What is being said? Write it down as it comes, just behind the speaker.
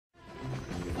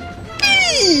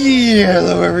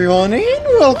Hello everyone, and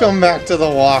welcome back to the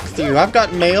walkthrough. I've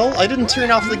got mail. I didn't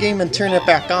turn off the game and turn it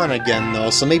back on again though,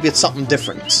 so maybe it's something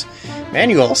different.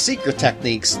 Manual, secret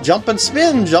techniques, jump and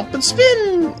spin, jump and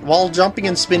spin! While jumping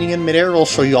and spinning in midair will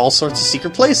show you all sorts of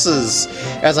secret places,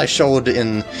 as I showed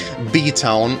in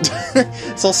B-Town.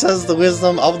 So says the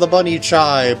wisdom of the bunny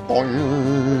chai.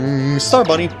 Boing! Star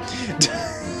Bunny.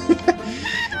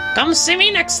 Come see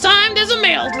me next time there's a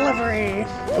mail delivery.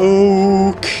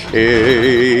 Okay.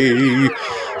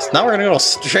 So now we're gonna go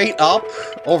straight up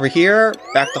over here,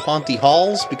 back to Haunty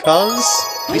Halls, because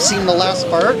we've seen the last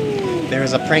part.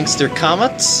 There's a prankster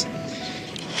Comet,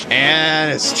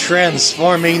 and it's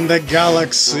transforming the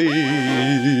galaxy.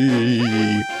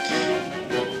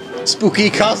 Spooky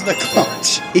cosmic clone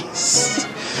chase.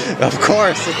 Of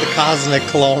course, with the cosmic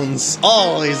clones.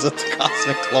 Always with the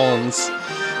cosmic clones.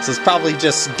 So it's probably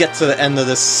just get to the end of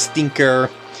this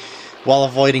stinker while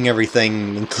avoiding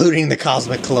everything, including the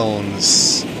cosmic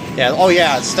clones. Yeah, oh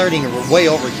yeah, it's starting way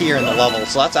over here in the level,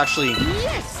 so that's actually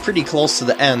pretty close to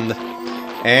the end.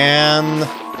 And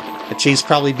the chase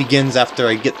probably begins after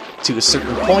I get to a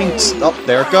certain point. Oh,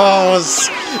 there it goes!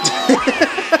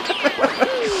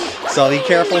 So be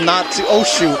careful not to... Oh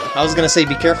shoot! I was gonna say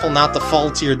be careful not to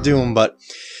fall to your doom, but...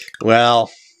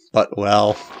 Well...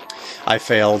 I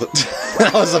failed.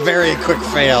 That was a very quick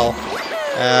fail.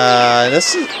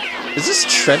 Is this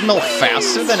treadmill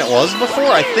faster than it was before?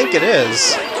 I think it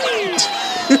is.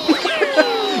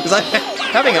 Because I'm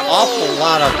having an awful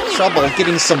lot of trouble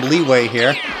getting some leeway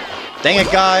here. Dang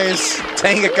it, guys!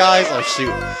 Dang it, guys! Oh,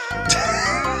 shoot.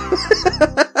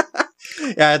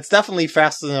 Yeah, it's definitely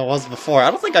faster than it was before.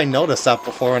 I don't think I noticed that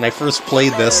before when I first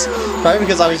played this. Probably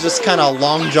because I was just kind of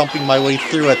long-jumping my way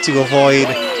through it to avoid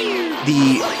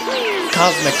the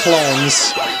cosmic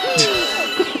clones.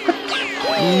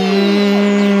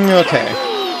 Okay.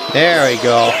 There we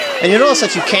go. And you notice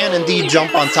that you can indeed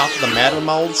jump on top of the matter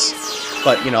mouths,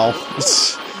 but, you know,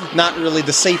 it's not really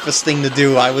the safest thing to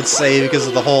do, I would say, because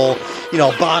of the whole, you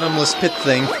know, bottomless pit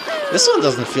thing. This one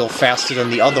doesn't feel faster than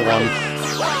the other one.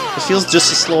 It feels just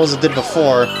as slow as it did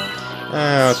before.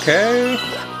 Okay.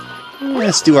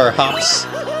 Let's do our hops.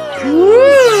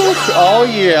 Woo! Oh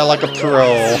yeah, like a pro.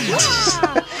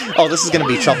 Oh, this is gonna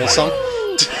be troublesome.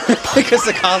 Because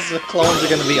the cosmic clones are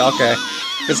gonna be... Okay.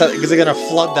 Because they're gonna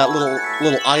flood that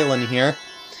little island here.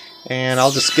 And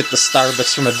I'll just get the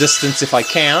starbits from a distance if I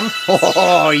can.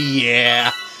 Oh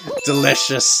yeah!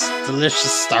 Delicious.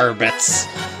 Delicious starbits.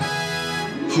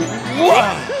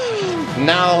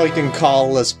 Now we can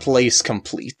call this place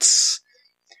complete.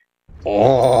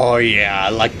 Oh yeah, I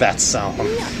like that sound.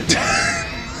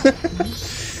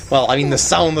 Well, I mean the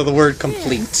sound of the word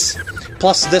complete.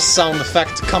 Plus this sound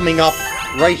effect coming up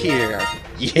right here.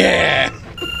 Yeah!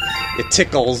 It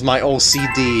tickles my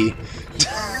OCD.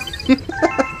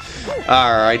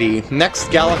 Alrighty, next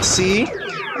galaxy.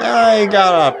 I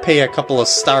gotta pay a couple of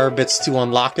star bits to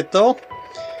unlock it though.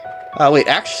 Wait,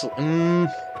 actually...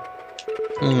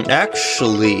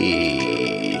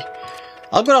 actually...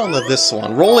 I'll go down to this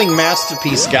one, Rolling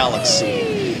Masterpiece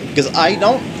Galaxy. Because I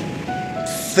don't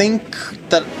think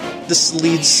that this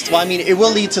leads... Well, I mean, it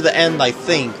will lead to the end, I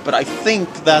think, but I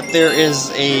think that there is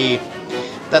a...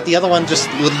 that the other one just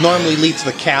would normally lead to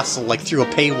the castle, like through a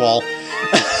paywall.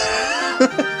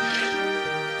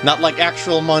 Not like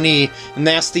actual money,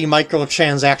 nasty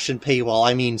microtransaction paywall,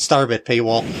 I mean Starbit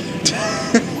paywall.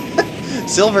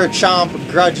 Silver Chomp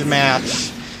Grudge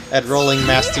match at Rolling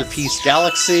Masterpiece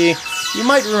Galaxy. You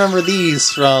might remember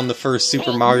these from the first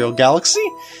Super Mario Galaxy.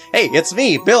 Hey, it's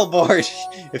me, Billboard!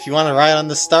 If you want to ride on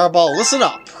the Starball, listen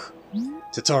up!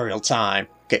 Tutorial time.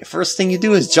 Okay, first thing you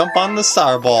do is jump on the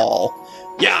Starball.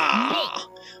 Yeah!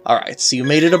 Alright, so you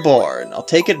made it aboard. I'll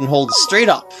take it and hold it straight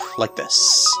up, like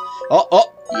this.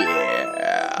 Oh,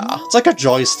 yeah! It's like a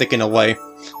joystick in a way.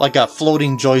 Like a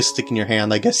floating joystick in your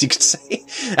hand, I guess you could say.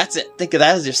 That's it, think of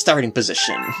that as your starting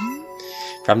position.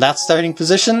 From that starting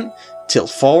position, tilt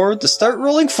forward to start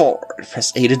rolling forward.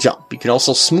 Press A to jump. You can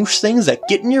also smoosh things that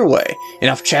get in your way.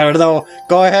 Enough chatter though,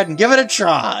 go ahead and give it a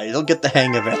try. You'll get the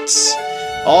hang of it.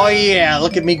 Oh yeah,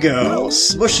 look at me go.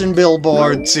 Smushing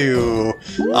Billboard too.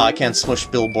 Oh, I can't smush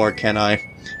Billboard, can I?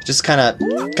 Just kinda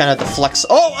deflects.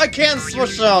 Oh, I can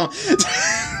smush them!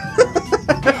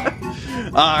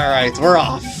 Alright, we're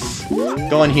off.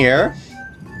 Go in here.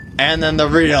 And then the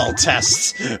real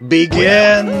test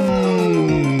begins!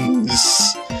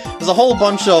 There's a whole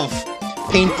bunch of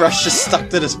paintbrushes stuck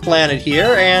to this planet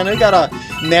here, and we gotta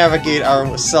navigate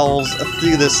ourselves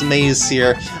through this maze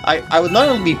here. I would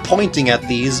normally be pointing at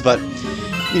these, but,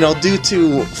 you know, due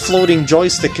to floating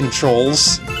joystick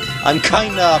controls, I'm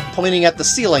kinda pointing at the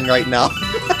ceiling right now.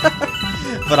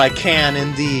 but I can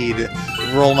indeed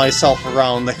roll myself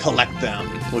around to collect them,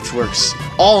 which works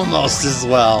almost as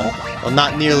well, well,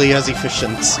 not nearly as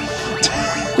efficient.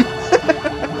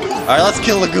 Alright, let's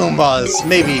kill the Goombas.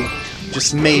 Maybe,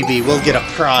 just maybe, we'll get a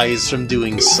prize from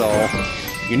doing so.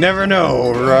 You never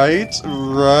know, right?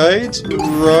 Right?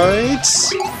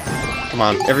 Come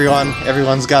on,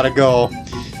 everyone's gotta go.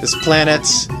 This planet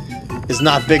is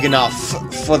not big enough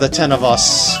for the 10 of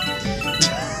us.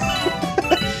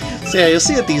 So yeah, you'll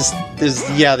see that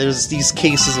there's these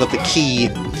cases with the key.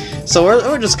 So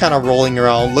we're just kind of rolling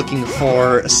around looking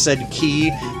for said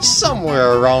key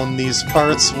somewhere around these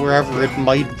parts, wherever it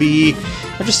might be.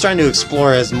 I'm just trying to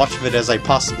explore as much of it as I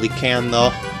possibly can, though.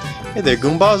 Hey there,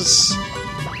 Goombas.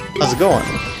 How's it going?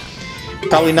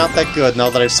 Probably not that good now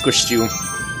that I've squished you.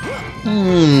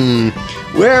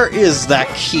 Where is that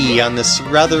key on this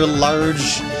rather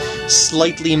large,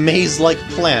 slightly maze-like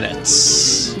planet?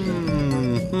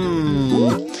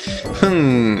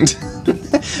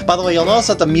 By the way, you'll notice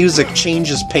that the music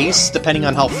changes pace depending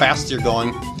on how fast you're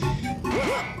going.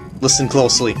 Listen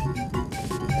closely.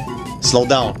 Slow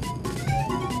down.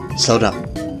 Slow down.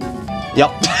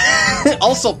 Yep.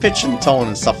 Also pitch and tone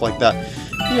and stuff like that.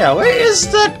 Yeah, where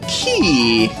is that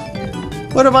key?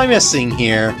 What am I missing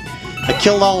here? I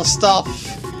killed all the stuff.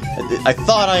 I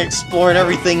thought I explored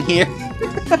everything here.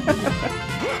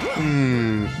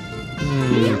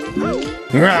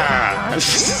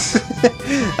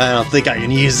 I don't think I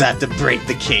can use that to break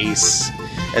the case,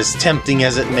 as tempting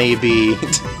as it may be.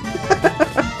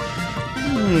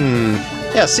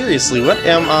 Yeah, seriously, where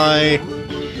am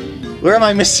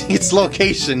I missing its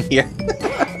location here?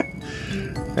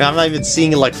 I'm not even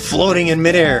seeing it, like, floating in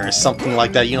midair or something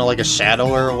like that, you know, like a shadow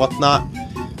or whatnot.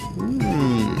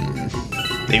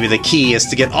 Maybe the key is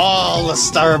to get all the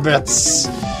star bits.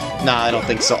 Nah, I don't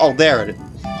think so. Oh, there it is.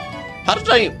 How did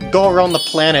I go around the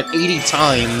planet 80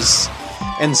 times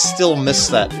and still miss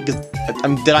that? Did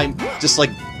I just,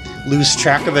 like, lose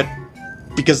track of it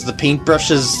because the paintbrush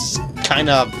is kind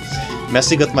of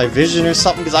messing with my vision or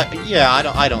something? Because I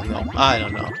don't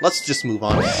know. Let's just move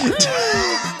on.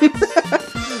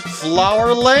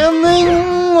 Flower landing?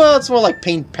 Well, it's more like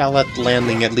paint palette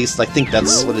landing, at least I think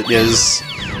that's what it is.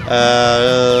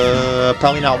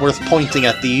 Probably not worth pointing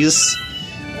at these.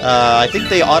 I think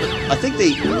they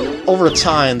over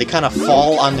time, they kind of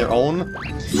fall on their own.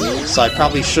 So I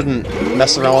probably shouldn't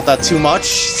mess around with that too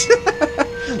much.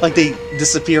 Like they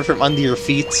disappear from under your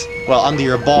feet, well, under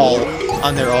your ball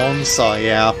on their own, so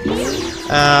yeah.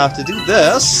 To do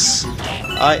this,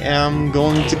 I am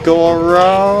going to go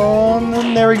around,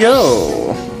 and there we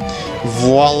go.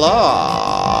 Voila!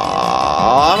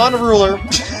 I'm on a ruler.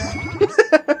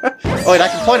 Oh wait, I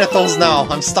can point at those now.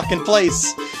 I'm stuck in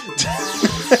place.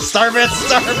 Star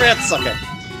bits! Okay,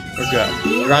 we're good.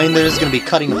 Grinder's gonna be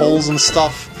cutting holes and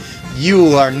stuff.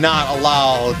 You are not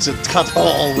allowed to cut a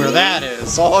hole where that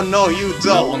is. Oh no, you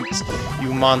don't.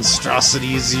 You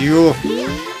monstrosities, you.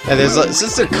 And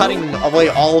since they're cutting away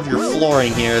all of your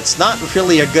flooring here, it's not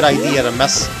really a good idea to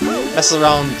mess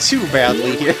around too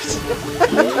badly here.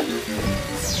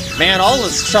 Man, all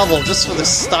this trouble just for the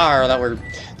star that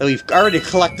we've already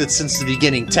collected since the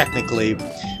beginning, technically.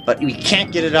 But we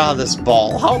can't get it out of this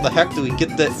ball. How the heck do we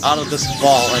get that out of this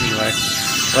ball anyway?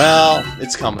 Well,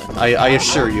 it's coming, I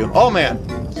assure you. Oh man!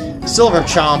 Silver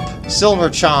Chomp.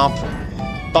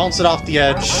 Bounce it off the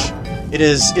edge.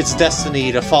 It's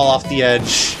destiny to fall off the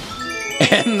edge.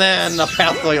 And then a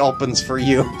pathway opens for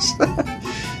you.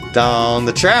 Down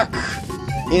the track.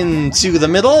 Into the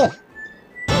middle.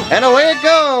 And away it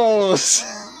goes!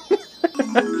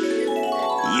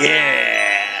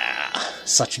 Yeah!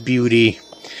 Such beauty.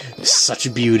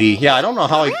 Such beauty. Yeah, I don't know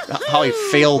how I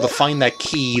failed to find that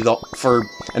key though for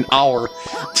an hour.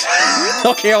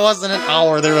 Okay, it wasn't an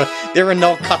hour. There were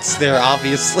no cuts there,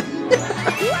 obviously.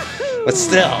 But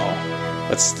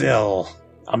still,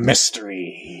 a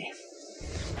mystery.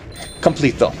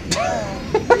 Complete though.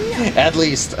 At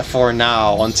least for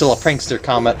now, until a prankster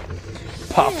Comet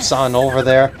pops on over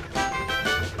there.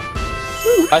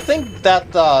 I think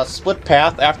that split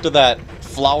path after that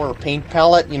flower paint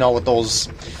palette, you know, with those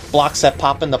blocks that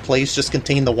pop into place, just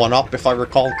contain the 1-up, if I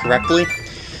recall correctly.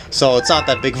 So it's not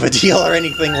that big of a deal or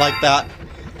anything like that.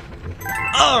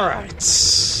 Alright.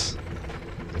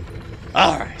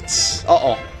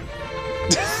 Uh-oh.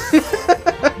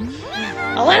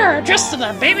 A letter addressed to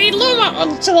the baby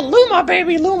Luma, to the Luma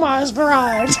baby Luma has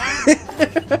arrived.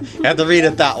 Had to read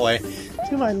it that way.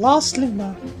 To my lost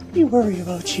Luma, we worry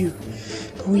about you,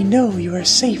 but we know you are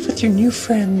safe with your new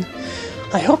friend.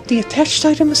 I hope the attached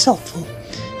item is helpful.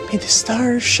 May the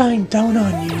stars shine down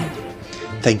on you.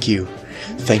 Thank you.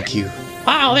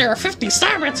 Wow, there are 50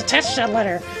 star bits attached to that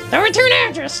letter. No return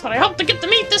address, but I hope to get to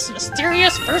meet this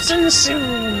mysterious person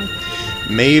soon.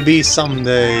 Maybe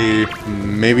someday.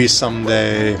 Maybe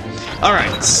someday.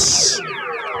 Alright.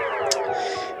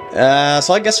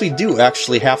 So I guess we do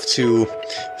actually have to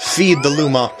feed the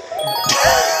Luma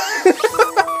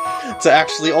to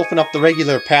actually open up the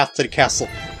regular path to the castle.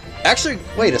 Actually,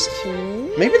 wait a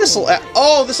second. Maybe this will...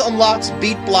 Oh, this unlocks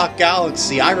Beat Block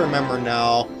Galaxy. I remember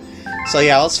now. So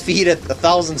yeah, let's feed it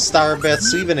 1,000 star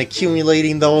bits. We've been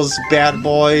accumulating those bad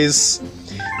boys.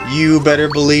 You better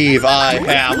believe I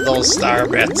have those star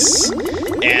bits.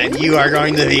 And you are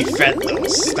going to be fed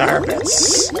those star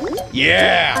bits.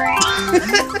 Yeah!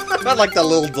 I like that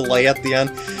little delay at the end.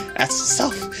 That's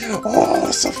stuff.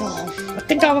 Oh, so fun. I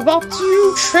think I'm about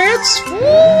to transform.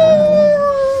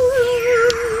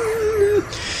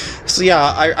 So yeah,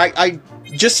 I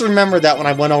just remember that when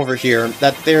I went over here,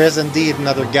 that there is indeed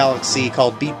another galaxy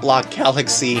called Beat Block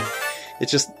Galaxy.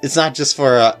 It's not just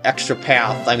for an extra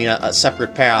path, I mean a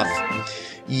separate path.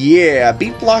 Yeah,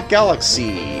 Beat Block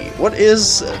Galaxy. What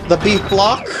is the Beat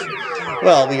Block?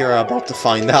 Well, we are about to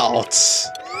find out.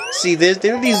 See,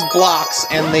 there are these blocks,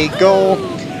 and they go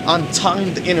on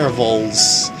timed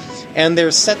intervals, and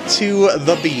they're set to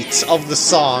the beat of the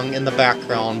song in the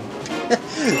background.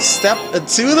 Step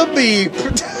to the beep!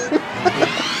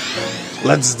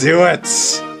 Let's do it!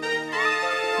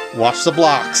 Watch the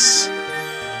blocks.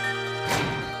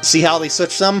 See how they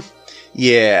switch them?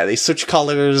 Yeah, they switch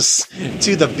colors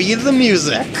to the beat of the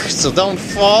music, so don't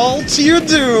fall to your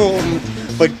doom,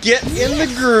 but get in the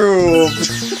groove!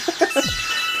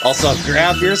 Also,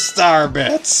 grab your star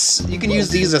bits! You can use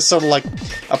these as sort of like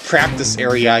a practice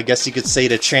area, I guess you could say,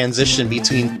 to transition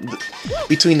between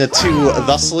the two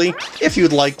thusly. If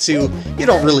you'd like to. You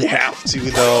don't really have to,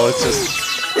 though.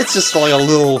 It's just like a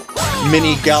little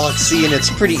mini galaxy, and it's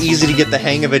pretty easy to get the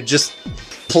hang of it just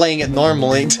playing it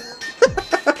normally.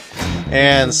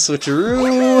 And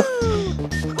switcheroo.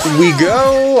 We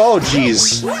go! Oh,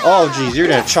 jeez. Oh, jeez, you're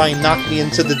gonna try and knock me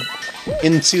into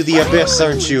the abyss,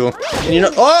 aren't you? And you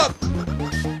know... Oh!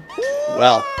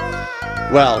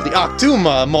 Well, the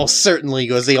Octuma most certainly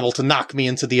was able to knock me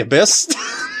into the abyss.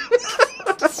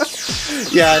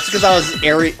 Yeah, it's because I was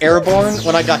airborne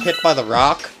when I got hit by the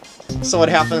rock. So what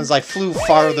happens, I flew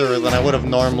farther than I would have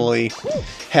normally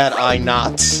had I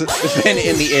not been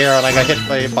in the air and I got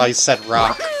hit by said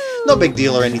rock. No big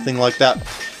deal or anything like that.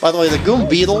 By the way, the Goom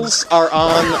Beetles are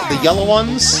on the yellow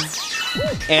ones,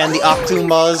 and the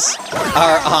Octumas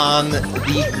are on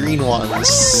the green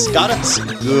ones. Got it?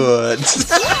 Good.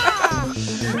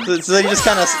 So they just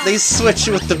they switch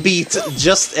with the beat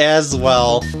just as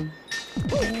well.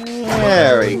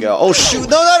 There we go. Oh shoot,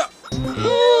 no!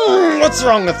 What's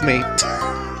wrong with me?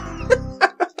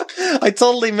 I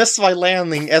totally missed my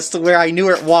landing as to where I knew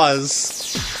it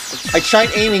was. I tried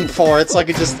aiming for it so I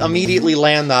could just immediately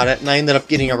land on it, and I ended up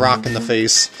getting a rock in the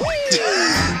face.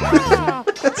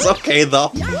 It's okay,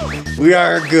 though. We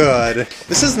are good.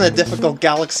 This isn't a difficult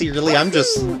galaxy, really. I'm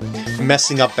just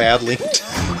messing up badly.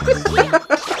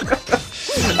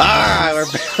 Ah,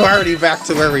 we're already back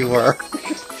to where we were.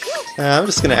 I'm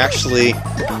just gonna actually...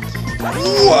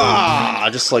 Wah!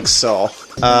 Just like so.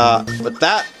 But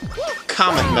that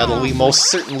Comet medal we most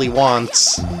certainly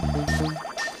want.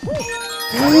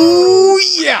 Ooh,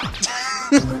 yeah!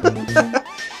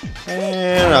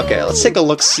 And okay, let's take a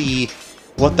look-see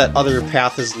what that other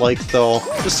path is like, though.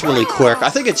 Just really quick. I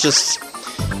think it's just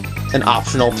an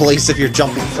optional place if you're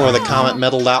jumping for the Comet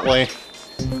medal that way.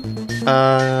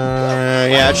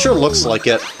 Yeah, it sure looks like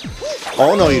it.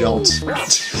 Oh, no, you don't.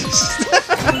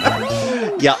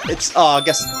 Yeah, it's, I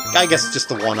guess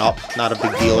just a one-up. Not a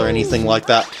big deal or anything like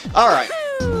that. Alright,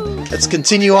 let's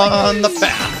continue on the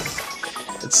path.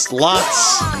 It's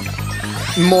lots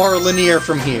more linear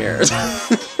from here.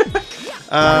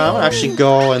 I'm gonna actually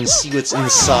go and see what's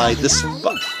inside this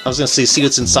box. I was gonna say see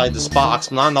what's inside this box,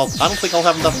 but I don't think I'll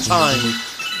have enough time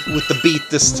with the beat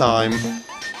this time.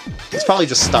 It's probably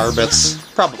just star bits.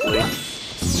 Probably.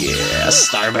 Yeah,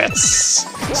 star bits.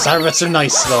 Star bits are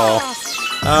nice, though.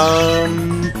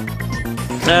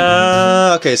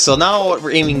 Okay, so now what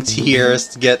we're aiming to here is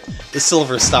to get the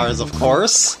silver stars, of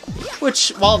course.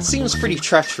 Which, while it seems pretty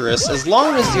treacherous, as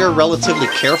long as you're relatively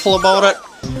careful about it,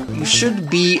 you should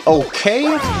be okay.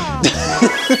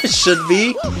 Should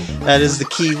be. That is the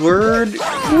key word.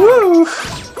 Woo!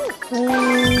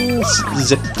 Let's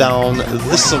zip down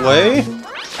this way.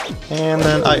 And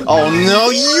then oh no,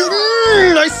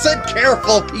 I said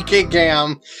careful,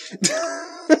 PkGam!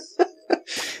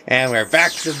 And we're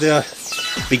back to the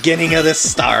beginning of this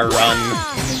star run.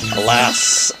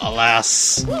 Alas,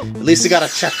 alas. At least we got a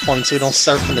checkpoint so we don't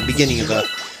start from the beginning of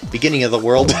the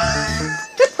world.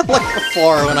 Like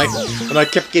before when I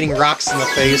kept getting rocks in the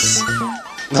face.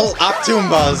 Those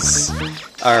Octoombas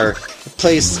are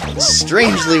placed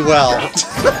strangely well.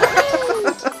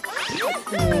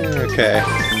 Okay.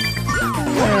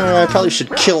 I probably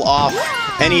should kill off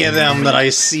any of them that I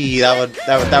see. That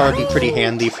would be pretty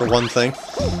handy for one thing.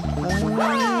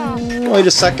 Wait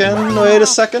a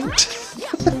second.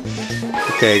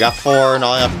 Okay, got 4, and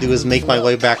all I have to do is make my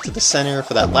way back to the center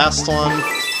for that last one.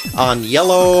 On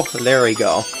yellow, there we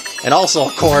go. And also,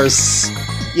 of course,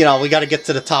 you know, we gotta get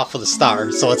to the top of the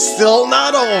star, so it's still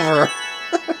not over!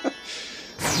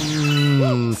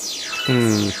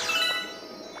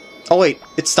 Oh wait,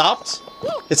 it stopped?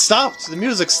 It stopped! The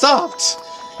music stopped!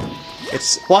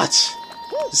 It's... what?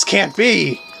 This can't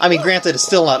be! I mean, granted, it's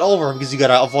still not over, because you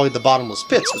gotta avoid the bottomless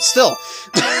pits, but still!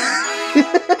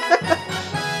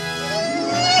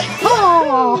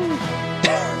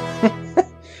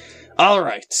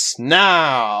 Alright,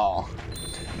 now...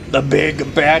 the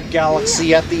big bad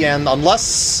galaxy at the end,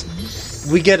 unless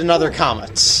we get another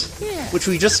comet. Which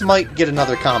we just might get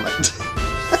another comet.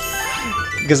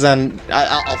 Because then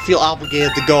I'll feel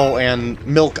obligated to go and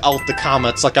milk out the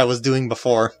comets like I was doing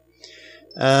before.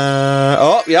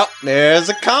 Oh, yep, there's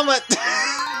a comet!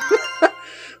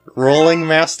 Rolling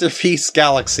Masterpiece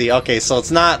Galaxy. Okay, so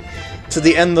it's not to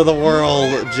the end of the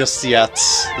world just yet.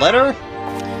 Letter?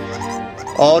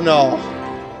 Oh no.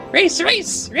 Race,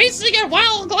 race! Racing at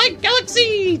Wild Glide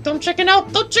Galaxy! Don't check it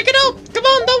out! Don't check it out! Come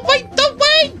on, don't wait! Don't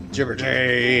wait!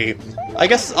 Jibberjay. I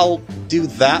guess I'll do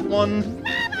that one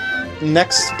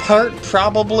next part,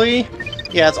 probably.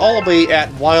 Yeah, it's all the way at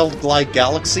Wild Glide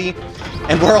Galaxy,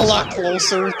 and we're a lot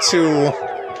closer to,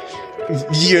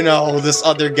 you know, this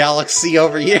other galaxy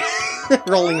over here.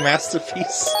 Rolling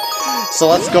Masterpiece. So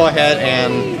let's go ahead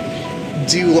and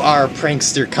do our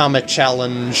Prankster Comet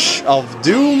Challenge of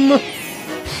Doom.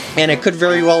 And it could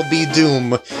very well be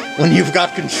Doom when you've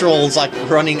got controls like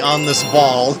running on this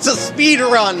ball. It's a speed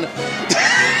run!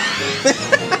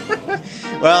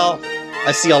 Well,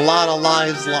 I see a lot of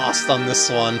lives lost on this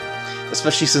one,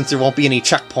 especially since there won't be any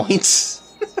checkpoints.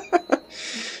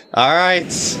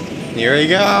 Alright, here we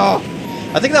go.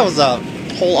 I think that was a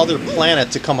whole other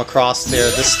planet to come across there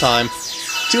this time.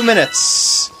 2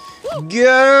 minutes.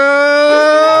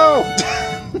 Go!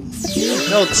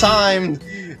 No time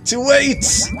to wait!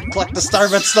 Collect the star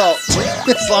bits though,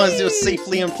 as long as they're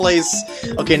safely in place.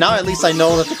 Okay, now at least I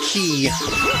know that the key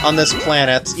on this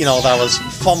planet, you know, that I was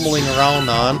fumbling around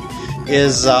on,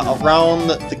 is around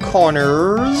the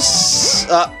corners.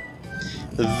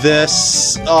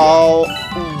 This... oh...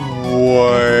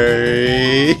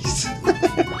 wait...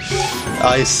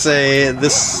 I say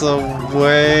this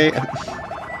way...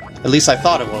 At least I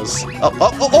thought it was.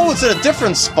 Oh, it's in a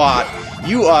different spot!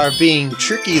 You are being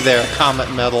tricky there, Comet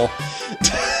Metal.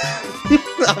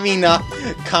 I mean,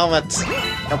 Comet...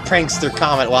 a Prankster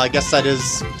Comet. Well, I guess that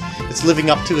is... it's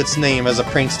living up to its name as a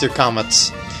Prankster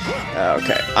Comet.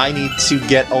 Okay, I need to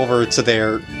get over to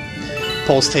there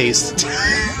post-haste.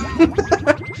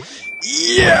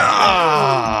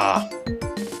 Yeah!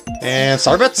 And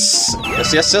Starbits!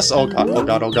 Yes, yes, yes. Oh god, oh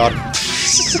god, oh god.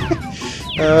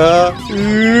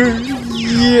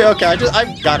 Yeah, okay,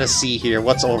 I've gotta see here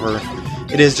what's over.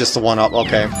 It is just a 1-up,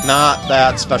 okay. Not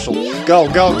that special. Go,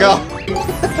 go, go!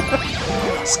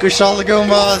 Squish all the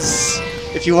Goombas!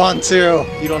 If you want to.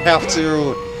 You don't have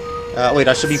to. Wait,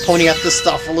 I should be pointing at this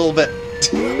stuff a little bit.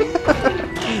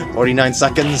 49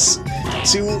 seconds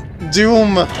to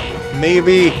Doom!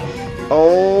 Maybe.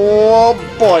 Oh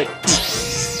boy!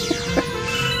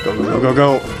 Go, go, go, go,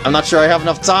 go. I'm not sure I have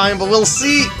enough time, but we'll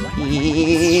see!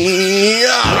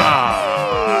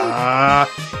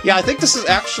 Yeah, I think this is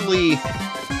actually...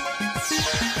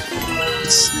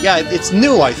 it's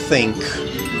new, I think.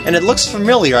 And it looks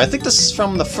familiar. I think this is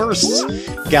from the first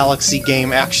Galaxy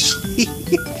game, actually.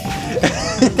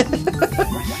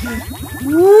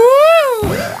 Woo!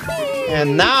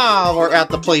 And now we're at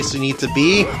the place we need to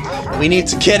be. We need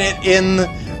to get it in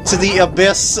to the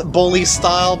Abyss bully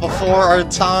style before our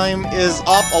time is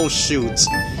up. Oh, shoot.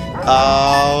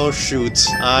 Oh, shoot.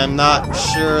 I'm not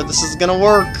sure this is gonna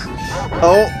work.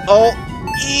 Oh.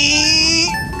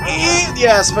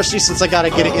 Yeah, especially since I gotta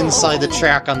get it inside the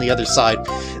track on the other side.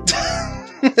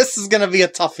 This is gonna be a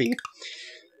toughie.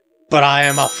 But I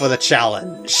am up for the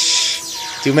challenge.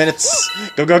 2 minutes.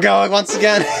 Go, go, go once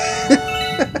again.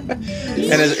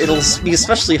 And it'll be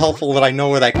especially helpful that I know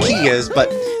where that key is,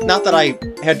 but not that I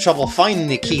had trouble finding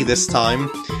the key this time.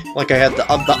 like I had the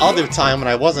other time when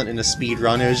I wasn't in a speed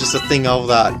run. It was just a thing of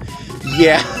that.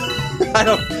 Yeah, I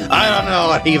don't know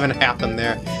what even happened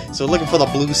there. So looking for the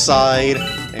blue side.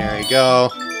 There we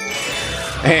go.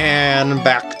 And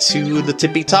back to the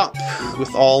tippy top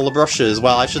with all the brushes.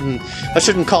 Well, I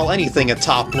shouldn't call anything a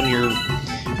top when you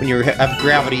have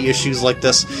gravity issues like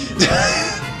this.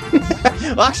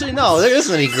 Well, actually, no, there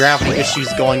isn't any gravity issues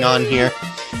going on here.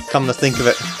 Come to think of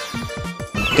it.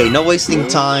 Okay, no wasting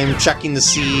time checking to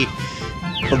see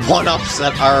the one-ups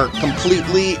that are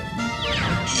completely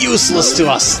useless to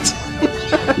us.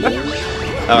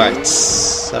 Alright,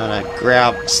 so I'm gonna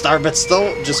grab Starbits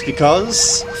though, just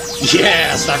because.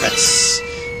 Yeah, Starbits!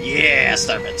 Yeah,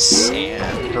 Starbits!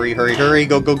 And hurry, hurry, hurry,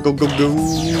 go, go, go, go, go!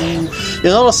 You'll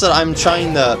notice that I'm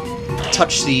trying to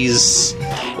touch these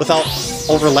without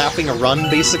overlapping a run,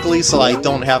 basically, so I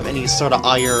don't have any sort of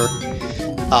ire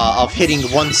of hitting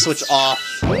one switch off,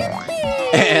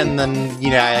 and then, you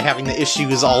know, having the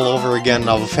issues all over again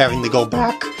of having to go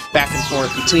back and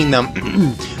forth between them.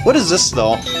 What is this,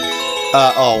 though?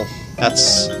 Oh,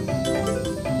 that's...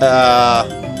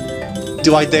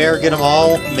 do I dare get them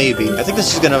all? Maybe. I think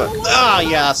this is gonna... Ah,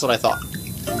 yeah, that's what I thought.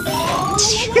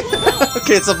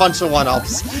 Okay, it's a bunch of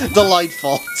one-ups.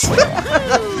 Delightful.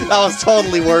 That was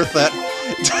totally worth it.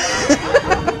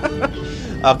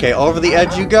 Okay, over the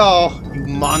edge you go. You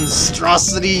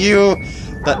monstrosity, you!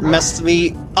 That messed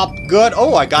me up good.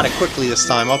 Oh, I got it quickly this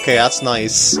time. Okay, that's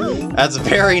nice. That's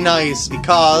very nice,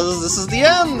 because this is the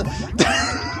end!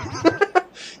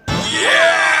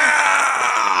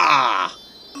 Yeah!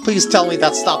 Please tell me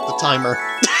that stopped the timer.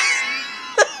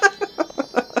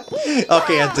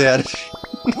 Okay, it did.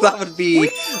 That would be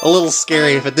a little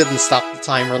scary if it didn't stop the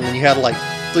timer and then you had like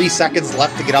 3 seconds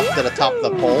left to get up to the top of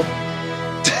the pole.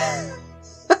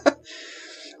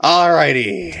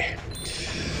 Alrighty.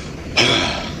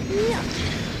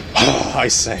 I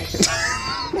say.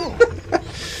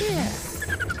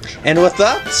 And with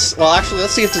that, well, actually,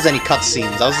 let's see if there's any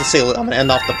cutscenes. I was gonna say I'm gonna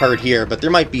end off the part here, but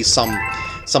there might be some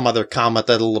other comet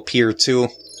that'll appear too.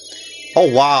 Oh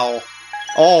wow!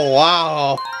 Oh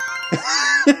wow!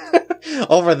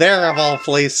 Over there, of all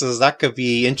places, that could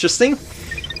be interesting.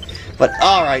 But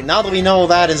alright, now that we know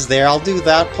that is there, I'll do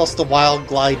that, plus the Wild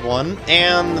Glide one,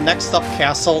 and the next up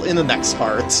castle in the next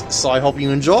part. So I hope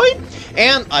you enjoy,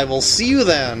 and I will see you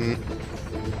then!